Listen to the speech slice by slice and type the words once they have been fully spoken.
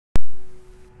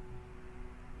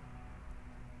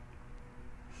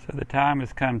So the time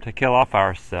has come to kill off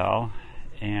our cell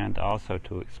and also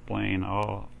to explain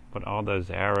what all those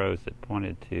arrows that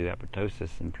pointed to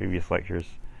apoptosis in previous lectures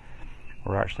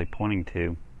were actually pointing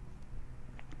to.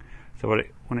 So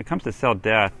when it comes to cell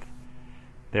death,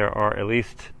 there are at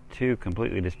least two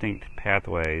completely distinct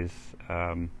pathways,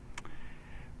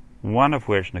 one of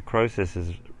which, necrosis,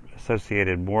 is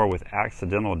associated more with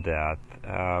accidental death,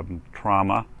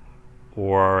 trauma,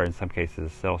 or in some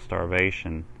cases cell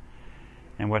starvation.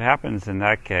 And what happens in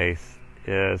that case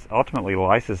is ultimately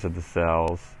lysis of the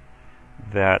cells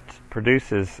that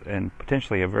produces and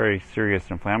potentially a very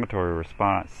serious inflammatory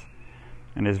response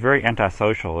and is very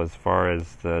antisocial as far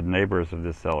as the neighbors of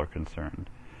this cell are concerned.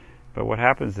 But what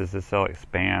happens is the cell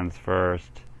expands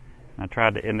first. And I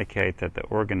tried to indicate that the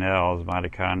organelles,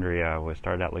 mitochondria, will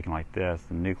start out looking like this,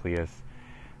 the nucleus.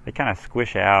 They kind of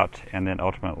squish out and then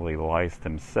ultimately lyse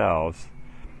themselves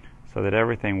so that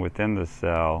everything within the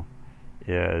cell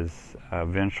is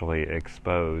eventually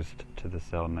exposed to the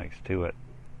cell next to it.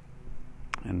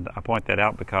 And I point that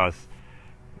out because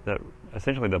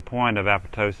essentially the point of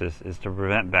apoptosis is to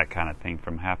prevent that kind of thing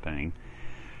from happening.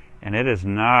 And it is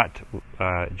not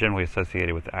generally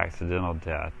associated with accidental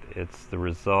death. It's the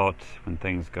result, when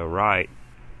things go right,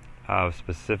 of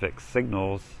specific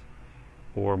signals,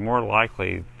 or more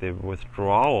likely the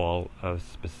withdrawal of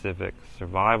specific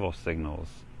survival signals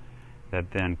that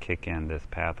then kick in this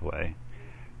pathway.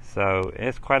 So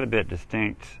it's quite a bit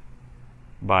distinct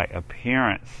by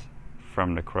appearance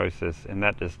from necrosis, and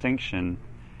that distinction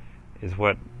is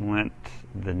what lent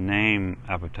the name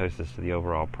apoptosis to the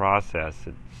overall process.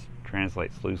 It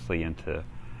translates loosely into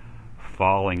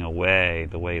falling away,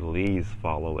 the way leaves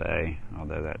fall away,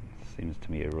 although that seems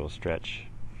to me a real stretch.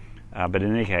 But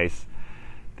in any case,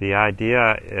 the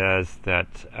idea is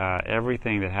that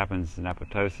everything that happens in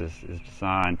apoptosis is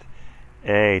designed,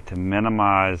 A, to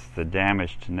minimize the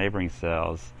damage to neighboring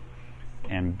cells,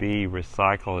 and B,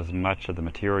 recycle as much of the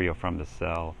material from the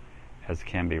cell as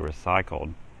can be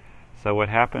recycled. So what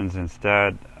happens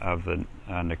instead of the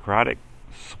necrotic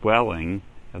swelling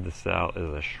of the cell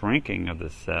is a shrinking of the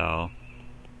cell.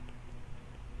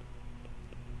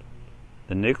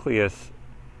 The nucleus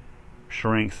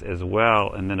shrinks as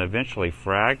well and then eventually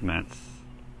fragments.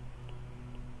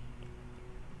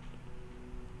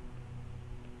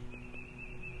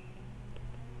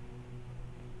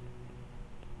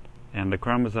 And the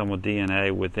chromosomal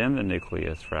DNA within the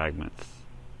nucleus fragments.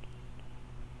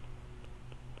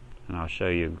 And I'll show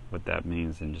you what that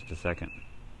means in just a second.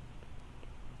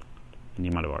 And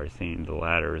you might have already seen the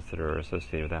ladders that are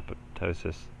associated with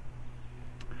apoptosis.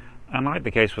 Unlike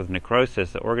the case with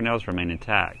necrosis, the organelles remain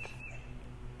intact.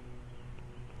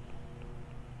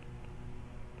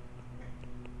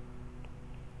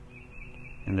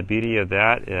 And the beauty of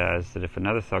that is that if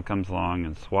another cell comes along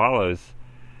and swallows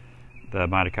the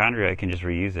mitochondria, it can just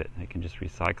reuse it. It can just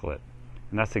recycle it.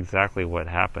 And that's exactly what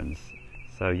happens.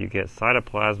 So you get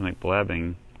cytoplasmic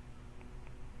blebbing,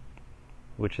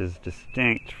 which is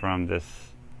distinct from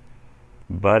this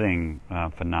budding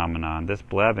phenomenon. This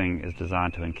blebbing is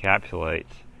designed to encapsulate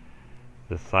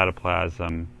the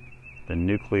cytoplasm, the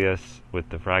nucleus with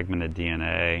the fragmented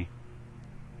DNA,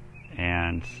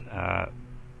 and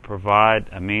provide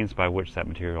a means by which that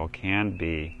material can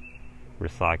be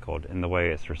recycled. And the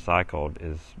way it's recycled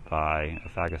is by a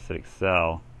phagocytic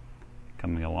cell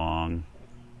coming along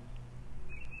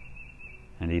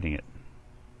and eating it.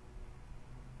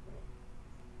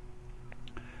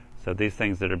 So these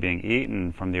things that are being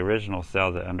eaten from the original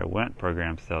cell that underwent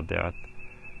programmed cell death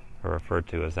are referred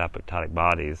to as apoptotic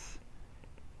bodies.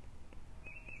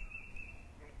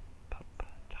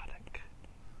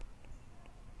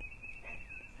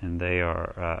 And they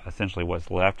are essentially what's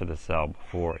left of the cell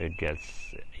before it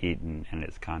gets eaten and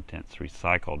its contents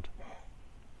recycled.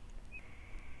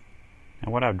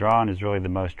 And what I've drawn is really the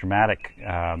most dramatic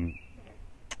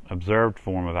observed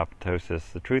form of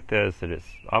apoptosis. The truth is that it's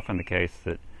often the case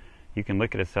that you can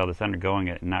look at a cell that's undergoing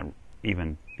it and not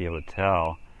even be able to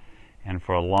tell. And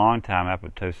for a long time,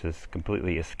 apoptosis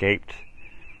completely escaped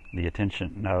the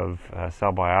attention of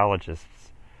cell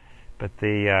biologists. But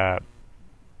the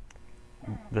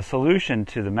solution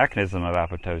to the mechanism of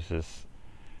apoptosis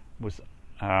was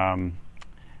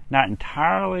not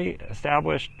entirely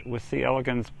established with C.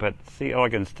 elegans, but C.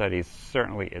 elegans studies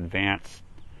certainly advanced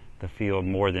the field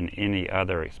more than any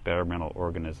other experimental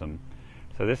organism.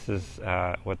 So this is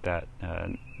what that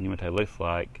nematode looks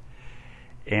like.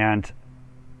 And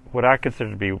what I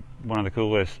consider to be one of the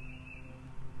coolest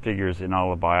figures in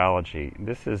all of biology,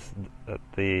 this is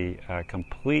the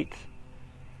complete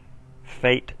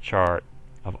fate chart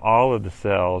of all of the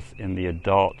cells in the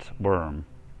adult worm.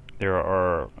 there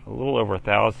are a little over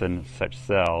 1,000 such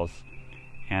cells,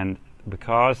 and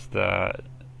because the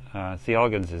C.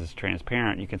 elegans is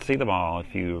transparent, you can see them all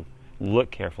if you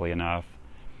look carefully enough.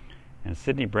 And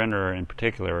Sidney Brenner in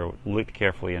particular looked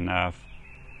carefully enough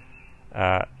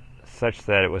such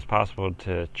that it was possible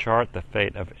to chart the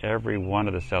fate of every one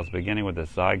of the cells beginning with the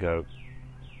zygote.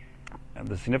 And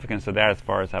the significance of that as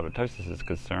far as apoptosis is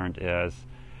concerned is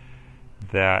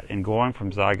that in going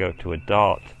from zygote to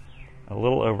adult, a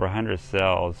little over 100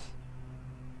 cells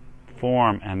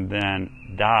form and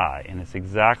then die, and it's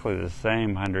exactly the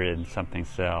same 100 and something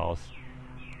cells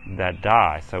that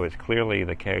die. So it's clearly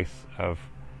the case of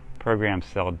programmed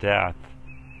cell death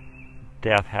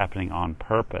happening on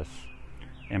purpose.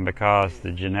 And because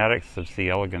the genetics of C.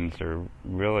 elegans are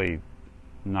really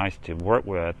nice to work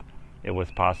with, it was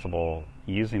possible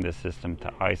using this system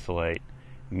to isolate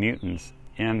mutants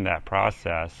in that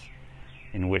process,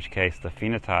 in which case the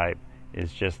phenotype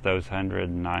is just those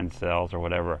 109 cells or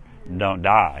whatever don't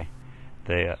die.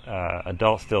 The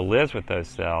adult still lives with those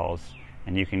cells,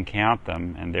 and you can count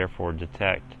them and therefore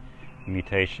detect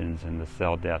mutations in the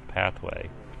cell death pathway.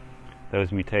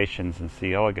 Those mutations in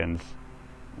C. elegans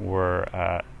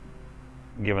were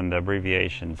given the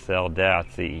abbreviation cell death,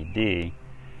 CED.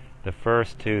 The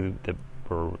first two that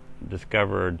were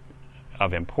discovered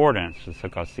of importance, the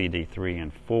so-called CD3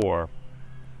 and 4,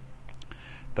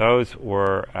 those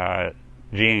were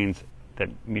genes that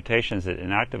mutations that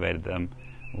inactivated them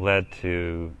led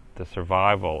to the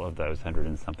survival of those 100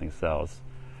 and something cells.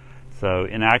 So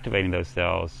inactivating those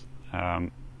cells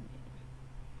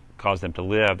caused them to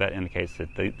live. That indicates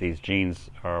that these genes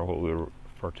are what we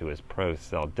refer to as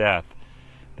pro-cell death.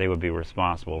 They would be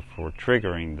responsible for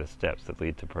triggering the steps that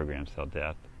lead to programmed cell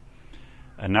death.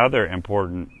 Another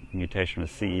important mutation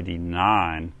was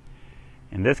CED9.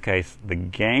 In this case, the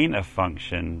gain of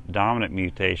function dominant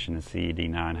mutation in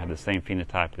CED9 had the same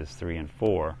phenotype as 3 and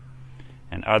 4.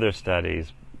 And other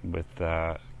studies with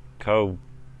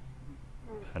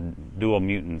dual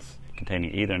mutants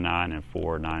containing either 9 and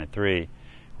 4 or 9 and 3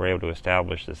 were able to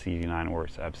establish that CED9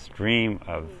 works upstream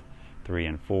of 3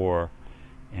 and 4.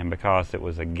 And because it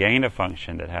was a gain of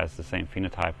function that has the same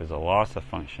phenotype as a loss of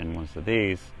function, one of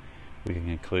these, we can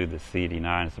conclude that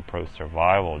CED9 is a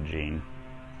pro-survival gene.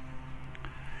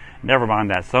 Never mind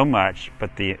that so much,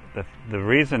 but the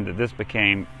reason that this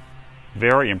became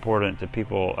very important to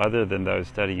people other than those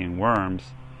studying worms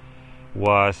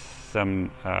was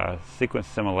some sequence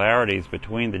similarities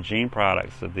between the gene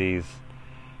products of these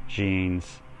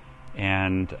genes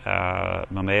and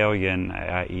mammalian,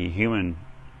 i.e. human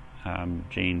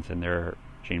genes and their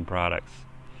gene products.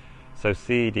 So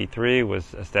CED3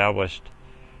 was established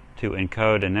to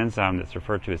encode an enzyme that's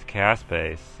referred to as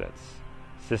caspase, that's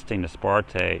cysteine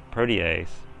aspartate protease,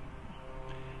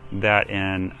 that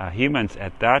in humans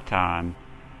at that time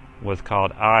was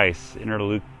called ICE,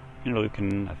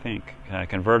 interleukin, I think,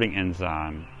 converting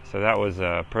enzyme. So that was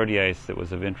a protease that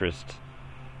was of interest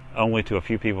only to a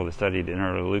few people that studied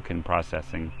interleukin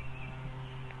processing.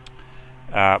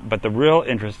 But the real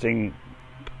interesting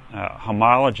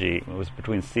homology was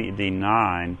between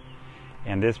CED9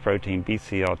 and this protein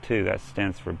BCL2. That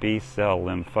stands for B-cell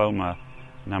lymphoma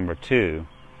number 2.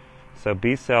 So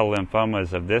B-cell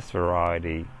lymphomas of this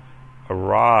variety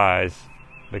arise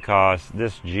because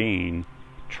this gene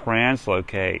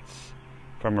translocates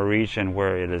from a region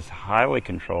where it is highly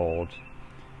controlled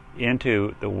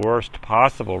into the worst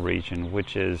possible region,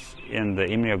 which is in the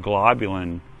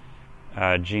immunoglobulin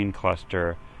gene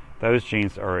cluster. Those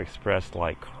genes are expressed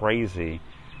like crazy.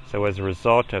 So as a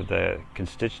result of the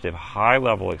constitutive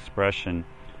high-level expression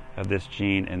of this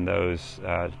gene in those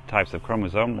types of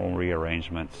chromosomal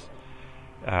rearrangements,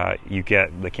 you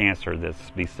get the cancer, this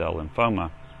B-cell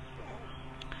lymphoma.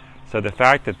 So the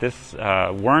fact that this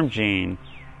worm gene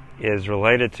is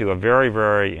related to a very,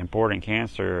 very important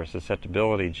cancer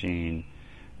susceptibility gene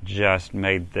just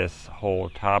made this whole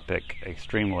topic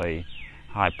extremely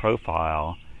high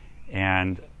profile,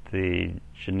 and the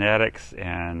genetics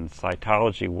and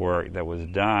cytology work that was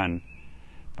done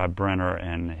by Brenner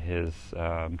and his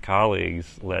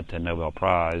colleagues led to a Nobel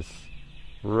Prize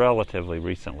relatively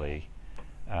recently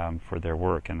for their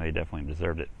work, and they definitely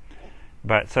deserved it.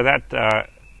 But so that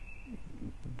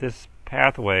this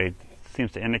pathway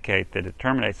seems to indicate that it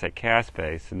terminates at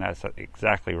caspase, and that's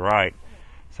exactly right.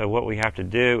 So what we have to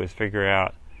do is figure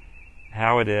out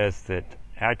how it is that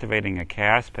activating a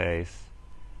caspase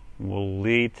will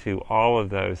lead to all of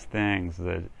those things,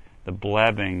 the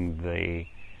blebbing, the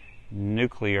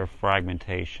nuclear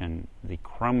fragmentation, the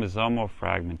chromosomal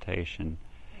fragmentation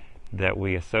that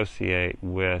we associate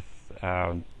with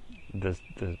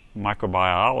the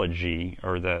microbiology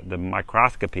or the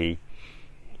microscopy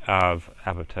of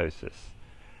apoptosis.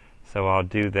 So I'll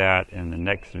do that in the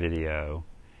next video,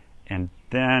 and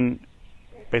then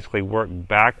basically work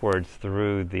backwards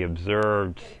through the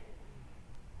observed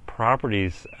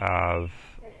properties of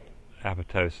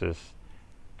apoptosis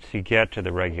to get to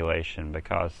the regulation,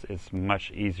 because it's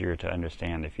much easier to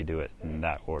understand if you do it in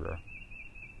that order.